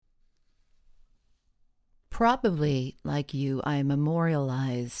Probably, like you, I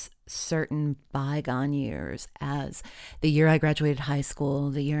memorialize certain bygone years as the year I graduated high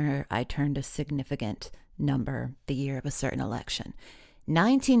school, the year I turned a significant number, the year of a certain election.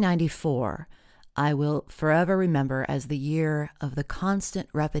 1994, I will forever remember as the year of the constant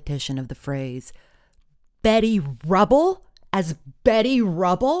repetition of the phrase, Betty Rubble, as Betty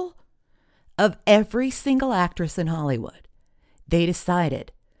Rubble, of every single actress in Hollywood. They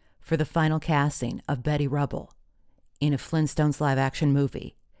decided for the final casting of Betty Rubble in a Flintstones live-action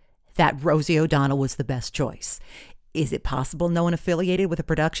movie that Rosie O'Donnell was the best choice. Is it possible no one affiliated with the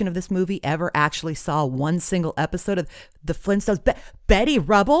production of this movie ever actually saw one single episode of the Flintstones? Betty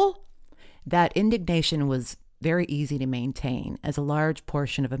Rubble? That indignation was very easy to maintain, as a large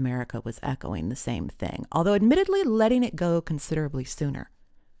portion of America was echoing the same thing, although admittedly letting it go considerably sooner.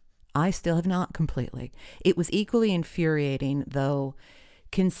 I still have not completely. It was equally infuriating, though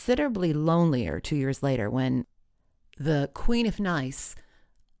considerably lonelier 2 years later when the Queen of Nice,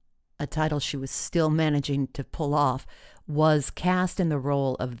 a title she was still managing to pull off, was cast in the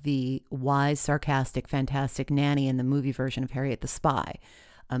role of the wise, sarcastic, fantastic nanny in the movie version of Harriet the Spy,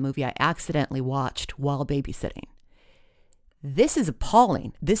 a movie I accidentally watched while babysitting. This is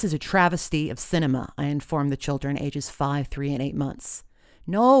appalling. This is a travesty of cinema, I informed the children ages 5, 3, and 8 months.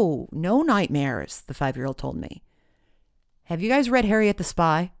 No nightmares, the 5-year-old told me. Have you guys read Harriet the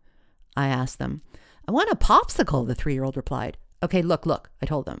Spy? I asked them. I want a popsicle, the 3-year-old replied. Okay, look, I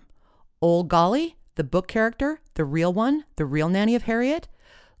told them. Old Golly, the book character, the real one, the real nanny of Harriet,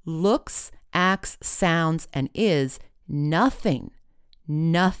 looks, acts, sounds, and is nothing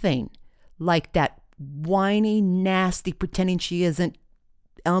like that whiny, nasty, pretending she isn't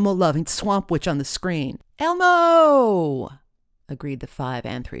Elmo-loving swamp witch on the screen. Elmo! Agreed the 5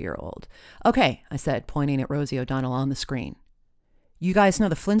 and 3-year-old. Okay, I said, pointing at Rosie O'Donnell on the screen. You guys know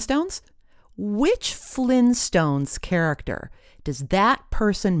the Flintstones? Which Flintstones character does that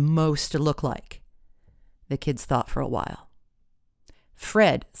person most look like? The kids thought for a while.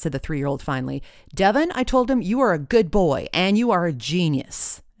 Fred, said the 3-year-old finally. Devin, I told him, you are a good boy and you are a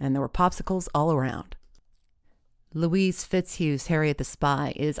genius. And there were popsicles all around. Louise Fitzhugh's Harriet the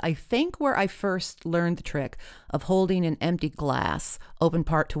Spy is, I think, where I first learned the trick of holding an empty glass, open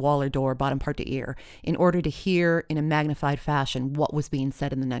part to wall or door, bottom part to ear, in order to hear in a magnified fashion what was being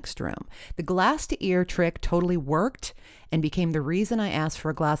said in the next room. The glass to ear trick totally worked and became the reason I asked for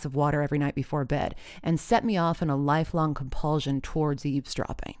a glass of water every night before bed, and set me off in a lifelong compulsion towards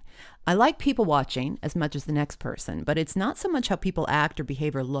eavesdropping. I like people watching as much as the next person, but it's not so much how people act or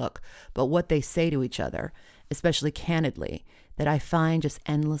behave or look, but what they say to each other, especially candidly, that I find just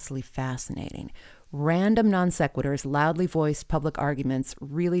endlessly fascinating. Random non sequiturs, loudly voiced public arguments,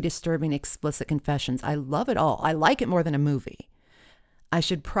 really disturbing explicit confessions. I love it all. I like it more than a movie. I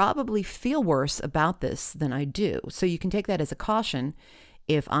should probably feel worse about this than I do, so you can take that as a caution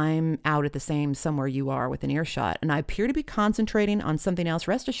if I'm out at the same somewhere you are with an earshot and I appear to be concentrating on something else.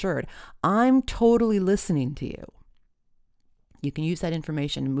 Rest assured, I'm totally listening to you. You can use that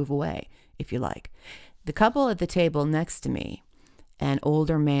information and move away if you like. The couple at the table next to me, an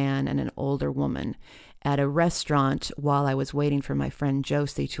older man and an older woman, at a restaurant while I was waiting for my friend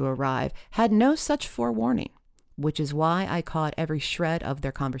Josie to arrive, had no such forewarning, which is why I caught every shred of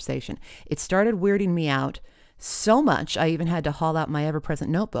their conversation. It started weirding me out so much I even had to haul out my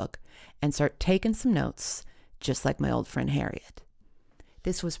ever-present notebook and start taking some notes, just like my old friend Harriet.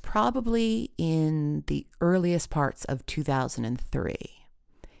 This was probably in the earliest parts of 2003.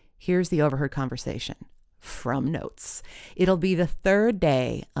 Here's the overheard conversation from notes. It'll be the 3rd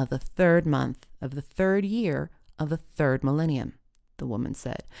day of the 3rd month of the 3rd year of the 3rd millennium, the woman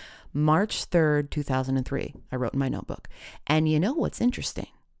said. March 3rd, 2003, I wrote in my notebook. And you know what's interesting?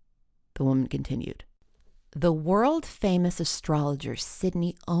 The woman continued. The world-famous astrologer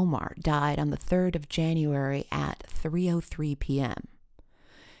Sidney Omar died on the 3rd of January at 3:03 p.m.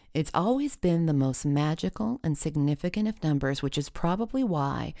 It's always been the most magical and significant of numbers, which is probably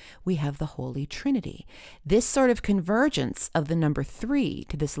why we have the Holy Trinity. This sort of convergence of the number 3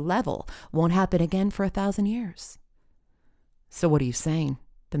 to this level won't happen again for 1,000 years. So what are you saying?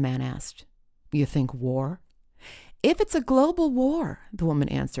 The man asked. You think war? If it's a global war, the woman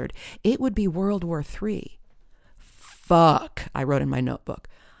answered, it would be World War III. Fuck, I wrote in my notebook.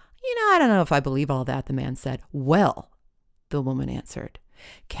 I don't know if I believe all that, the man said. Well, the woman answered,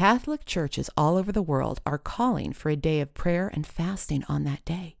 Catholic churches all over the world are calling for a day of prayer and fasting on that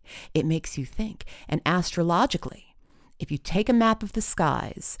day. It makes you think. And astrologically, if you take a map of the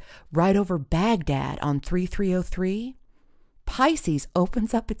skies right over Baghdad on 3303, Pisces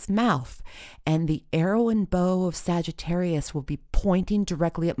opens up its mouth and the arrow and bow of Sagittarius will be pointing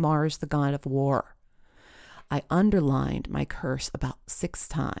directly at Mars, the god of war. I underlined my curse about 6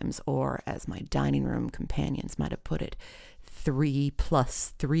 times, or as my dining room companions might have put it, 3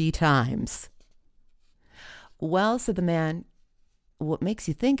 + 3 times. Well, said the man, what makes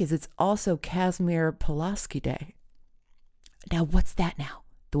you think is it's also Casimir Pulaski Day. Now, what's that now?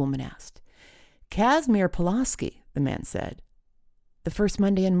 The woman asked. Casimir Pulaski, the man said. The first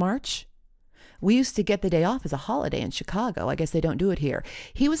Monday in March? We used to get the day off as a holiday in Chicago. I guess they don't do it here.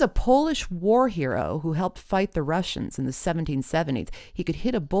 He was a Polish war hero who helped fight the Russians in the 1770s. He could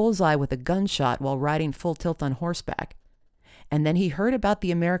hit a bullseye with a gunshot while riding full tilt on horseback. And then he heard about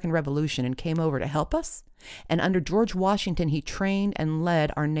the American Revolution and came over to help us. And under George Washington, he trained and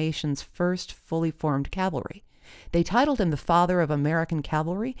led our nation's first fully formed cavalry. They titled him the father of American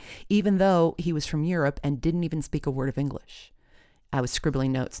cavalry, even though he was from Europe and didn't even speak a word of English. I was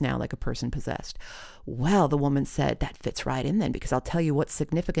scribbling notes now like a person possessed. Well, the woman said, that fits right in then, because I'll tell you what's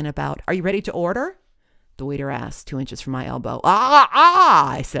significant about... Are you ready to order? The waiter asked, 2 inches from my elbow.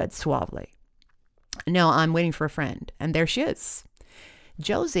 I said suavely. No, I'm waiting for a friend. And there she is.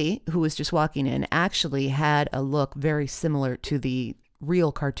 Josie, who was just walking in, actually had a look very similar to the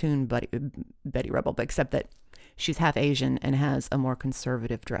real cartoon Betty Rubble, except that she's half Asian and has a more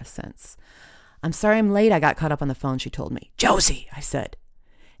conservative dress sense. I'm sorry I'm late. I got caught up on the phone, she told me. Josie, I said.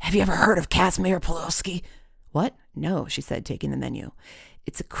 Have you ever heard of Casimir Pulaski? What? No, she said, taking the menu.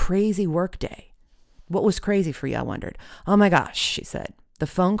 It's a crazy work day. What was crazy for you, I wondered. Oh my gosh, she said. The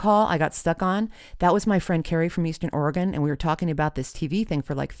phone call I got stuck on, that was my friend Carrie from Eastern Oregon, and we were talking about this TV thing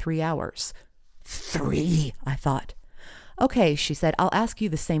for like 3 hours. 3, I thought. Okay, she said, I'll ask you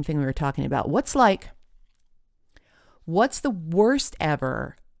the same thing we were talking about. What's the worst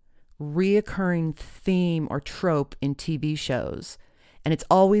ever reoccurring theme or trope in TV shows? And it's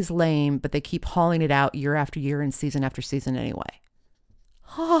always lame, but they keep hauling it out year after year and season after season anyway.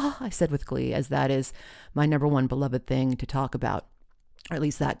 Ah, I said with glee, as that is my number one beloved thing to talk about, or at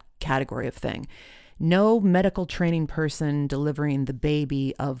least that category of thing. No medical training person delivering the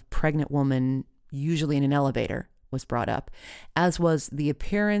baby of pregnant woman, usually in an elevator, was brought up, as was the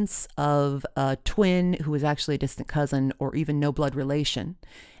appearance of a twin who was actually a distant cousin or even no blood relation.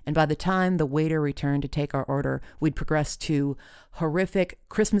 And by the time the waiter returned to take our order, we'd progressed to horrific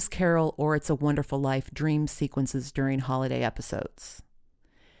Christmas Carol or It's a Wonderful Life dream sequences during holiday episodes.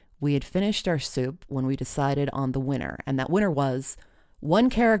 We had finished our soup when we decided on the winner, and that winner was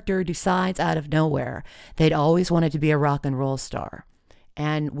one character decides out of nowhere they'd always wanted to be a rock and roll star.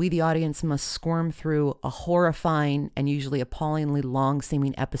 And we, the audience, must squirm through a horrifying and usually appallingly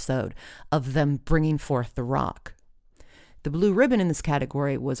long-seeming episode of them bringing forth the rock. The blue ribbon in this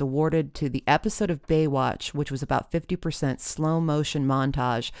category was awarded to the episode of Baywatch, which was about 50% slow-motion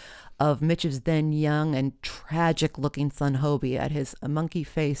montage of Mitch's then young and tragic-looking son Hobie at his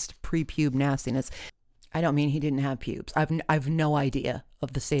monkey-faced pre-pube nastiness. I don't mean he didn't have pubes. I've no idea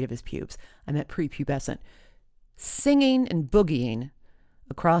of the state of his pubes. I meant prepubescent. Singing and boogieing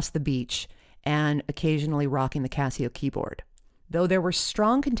across the beach and occasionally rocking the Casio keyboard, though there were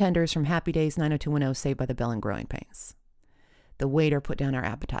strong contenders from Happy Days 90210, Saved by the Bell, and Growing Pains. The waiter put down our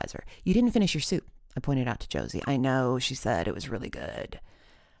appetizer. You didn't finish your soup, I pointed out to Josie. I know, she said. It was really good.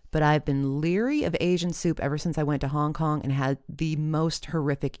 But I've been leery of Asian soup ever since I went to Hong Kong and had the most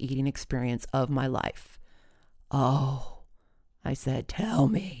horrific eating experience of my life. Oh, I said, tell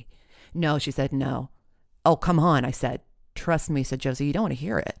me. No, she said, no. Oh, come on, I said. Trust me, said Josie, you don't want to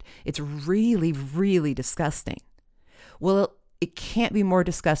hear it. It's really, really disgusting. Well, it can't be more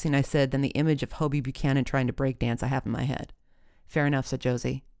disgusting, I said, than the image of Hobie Buchanan trying to break dance I have in my head. Fair enough, said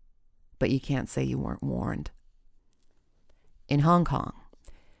Josie. But you can't say you weren't warned. In Hong Kong,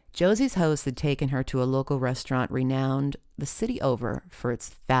 Josie's host had taken her to a local restaurant renowned the city over for its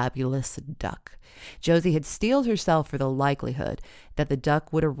fabulous duck. Josie had steeled herself for the likelihood that the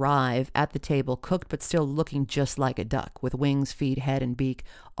duck would arrive at the table cooked but still looking just like a duck, with wings, feet, head, and beak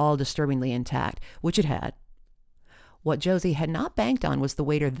all disturbingly intact, which it had. What Josie had not banked on was the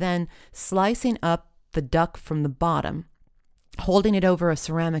waiter then slicing up the duck from the bottom, holding it over a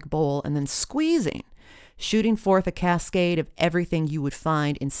ceramic bowl, and then squeezing, shooting forth a cascade of everything you would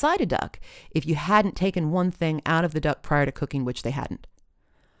find inside a duck if you hadn't taken one thing out of the duck prior to cooking, which they hadn't.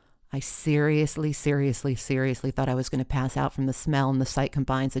 I seriously thought I was going to pass out from the smell and the sight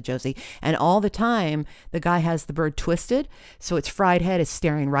combined, said Josie. And all the time, the guy has the bird twisted, so its fried head is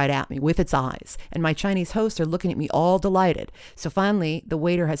staring right at me with its eyes. And my Chinese hosts are looking at me all delighted. So finally, the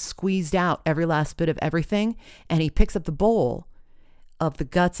waiter has squeezed out every last bit of everything, and he picks up the bowl of the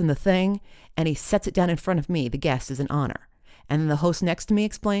guts and the thing, and he sets it down in front of me, the guest, as an honor. And then the host next to me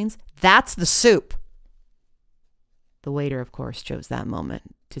explains, that's the soup. The waiter, of course, chose that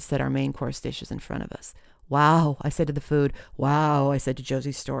moment to set our main course dishes in front of us. Wow, I said to the food. Wow, I said to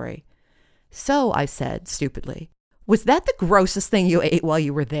Josie's story. So, I said, stupidly, was that the grossest thing you ate while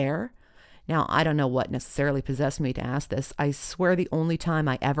you were there? Now, I don't know what necessarily possessed me to ask this. I swear the only time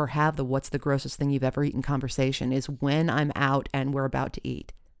I ever have the what's the grossest thing you've ever eaten conversation is when I'm out and we're about to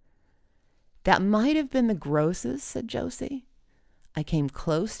eat. That might have been the grossest, said Josie. I came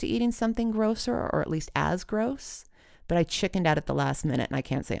close to eating something grosser, or at least as gross, but I chickened out at the last minute and I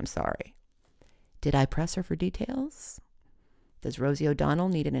can't say I'm sorry. Did I press her for details? Does Rosie O'Donnell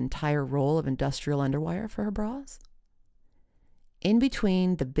need an entire roll of industrial underwire for her bras? In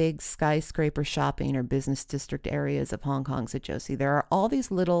between the big skyscraper shopping or business district areas of Hong Kong, said Josie, there are all these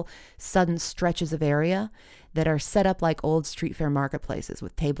little sudden stretches of area that are set up like old street fair marketplaces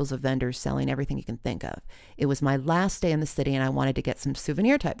with tables of vendors selling everything you can think of. It was my last day in the city and I wanted to get some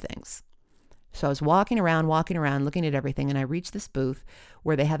souvenir type things. So I was walking around, looking at everything, and I reached this booth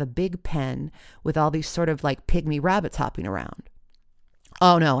where they have a big pen with all these sort of like pygmy rabbits hopping around.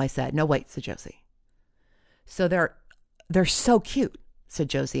 Oh, no, I said. No, wait, said Josie. So they're so cute, said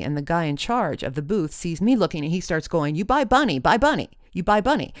Josie, and the guy in charge of the booth sees me looking, and he starts going, you buy bunny, you buy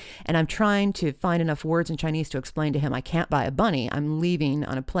bunny. And I'm trying to find enough words in Chinese to explain to him I can't buy a bunny. I'm leaving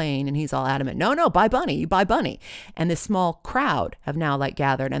on a plane, and he's all adamant, no, buy bunny, you buy bunny. And this small crowd have now like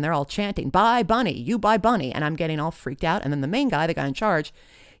gathered, and they're all chanting, buy bunny, you buy bunny. And I'm getting all freaked out. And then the main guy, the guy in charge,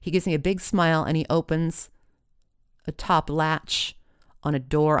 he gives me a big smile, and he opens a top latch on a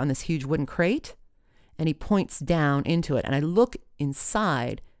door on this huge wooden crate, and he points down into it. And I look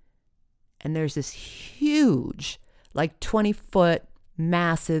inside, and there's this huge, like 20-foot,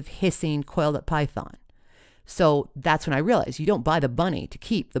 massive, hissing, coiled-up python. So that's when I realized you don't buy the bunny to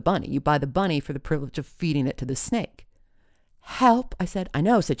keep the bunny. You buy the bunny for the privilege of feeding it to the snake. Help, I said. I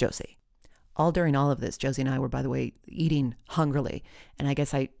know, said Josie. During all of this, Josie and I were, by the way, eating hungrily. And I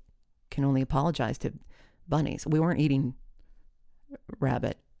guess I can only apologize to bunnies. We weren't eating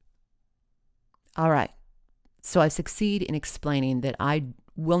rabbit. All right. So I succeed in explaining that I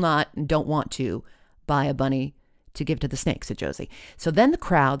will not and don't want to buy a bunny to give to the snake, said Josie. So then the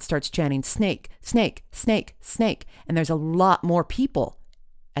crowd starts chanting, snake, snake, snake, snake. And there's a lot more people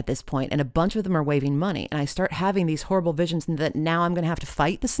at this point, and a bunch of them are waving money. And I start having these horrible visions that now I'm going to have to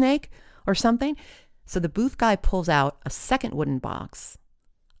fight the snake or something. So the booth guy pulls out a second wooden box,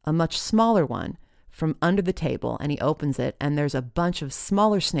 a much smaller one, from under the table, and he opens it, and there's a bunch of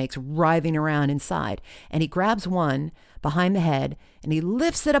smaller snakes writhing around inside. And he grabs one behind the head, and he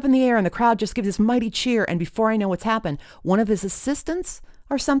lifts it up in the air, and the crowd just gives this mighty cheer. And before I know what's happened, one of his assistants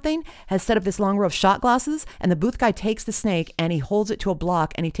or something has set up this long row of shot glasses, and the booth guy takes the snake, and he holds it to a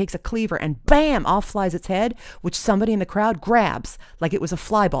block, and he takes a cleaver, and bam, off flies its head, which somebody in the crowd grabs like it was a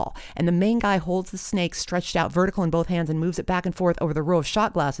fly ball. And the main guy holds the snake stretched out vertical in both hands and moves it back and forth over the row of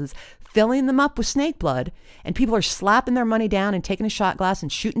shot glasses, filling them up with snake blood. And people are slapping their money down and taking a shot glass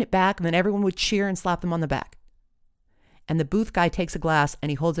and shooting it back, and then everyone would cheer and slap them on the back. And the booth guy takes a glass, and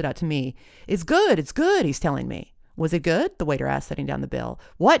he holds it out to me. It's good, he's telling me. Was it good? The waiter asked, setting down the bill.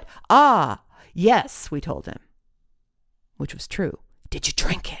 What? Ah, yes, we told him. Which was true. Did you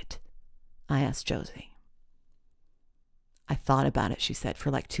drink it? I asked Josie. I thought about it, she said,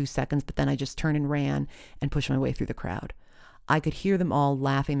 for like 2 seconds, but then I just turned and ran and pushed my way through the crowd. I could hear them all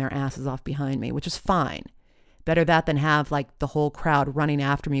laughing their asses off behind me, which was fine. Better that than have like the whole crowd running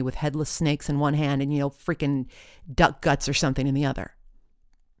after me with headless snakes in one hand and, freaking duck guts or something in the other.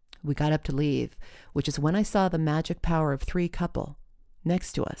 We got up to leave, which is when I saw the magic power of 3 couple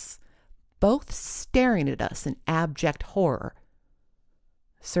next to us, both staring at us in abject horror.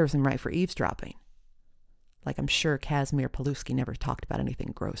 Serves him right for eavesdropping. Like I'm sure Casimir Paluski never talked about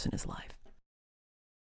anything gross in his life.